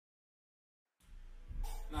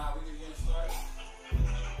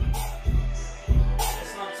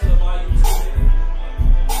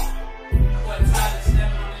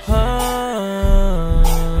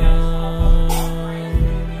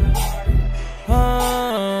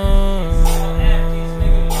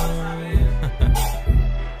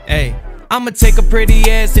I'ma take a pretty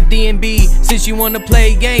ass to D&B. Since you wanna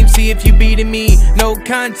play games, see if you beating me. No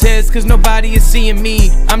contest, cause nobody is seeing me.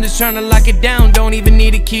 I'm just tryna lock it down, don't even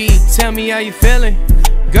need a key. Tell me how you feeling.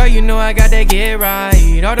 Girl, you know I got that get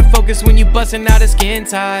right. All the focus when you bustin' out of skin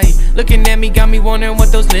tight. Looking at me got me wondering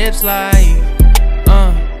what those lips like.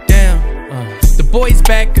 The boys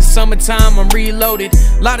back, cause summertime, I'm reloaded.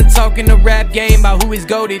 Lot of talk in the rap game about who is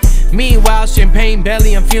goated. Meanwhile, champagne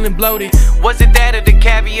belly, I'm feeling bloated. Was it that or the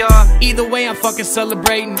caviar? Either way, I'm fucking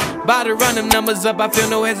celebrating. About to run them numbers up, I feel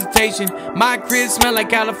no hesitation. My crib smell like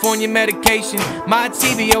California medication. My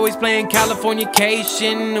TV always playing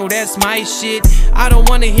Californication. Oh, that's my shit. I don't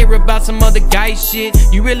wanna hear about some other guy shit.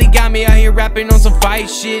 You really got me out here rapping on some fight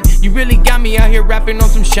shit. You really got me out here rapping on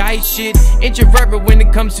some shy shit. Introvert, but when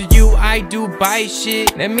it comes to you, I do buy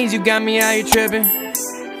shit. That means you got me out here tripping.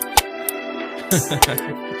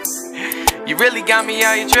 You really got me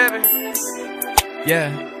out here tripping.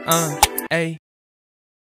 Yeah, ayy.